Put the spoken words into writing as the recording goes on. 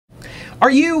Are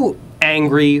you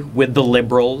angry with the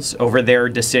Liberals over their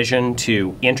decision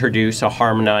to introduce a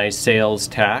harmonized sales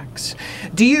tax?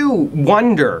 Do you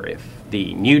wonder if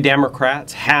the New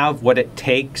Democrats have what it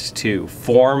takes to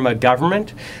form a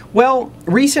government? Well,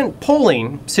 recent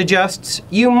polling suggests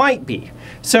you might be.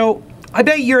 So I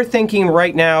bet you're thinking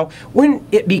right now,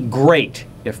 wouldn't it be great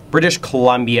if British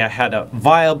Columbia had a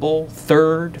viable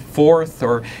third, fourth,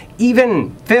 or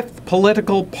even fifth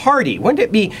political party? Wouldn't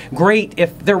it be great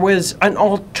if there was an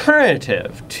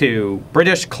alternative to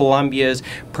British Columbia's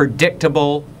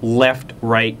predictable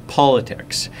left-right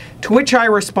politics? To which I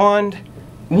respond,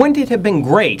 wouldn't it have been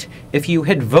great if you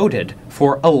had voted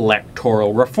for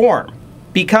electoral reform?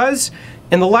 Because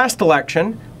in the last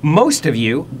election, most of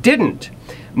you didn't.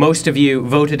 Most of you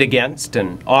voted against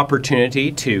an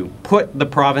opportunity to put the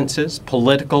province's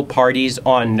political parties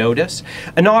on notice,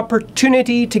 an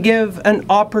opportunity to give an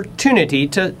opportunity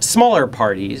to smaller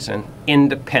parties and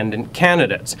independent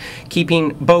candidates,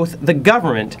 keeping both the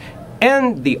government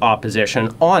and the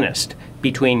opposition honest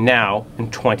between now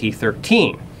and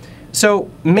 2013. So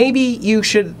maybe you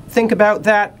should think about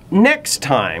that next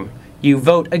time you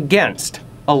vote against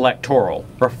electoral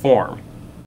reform.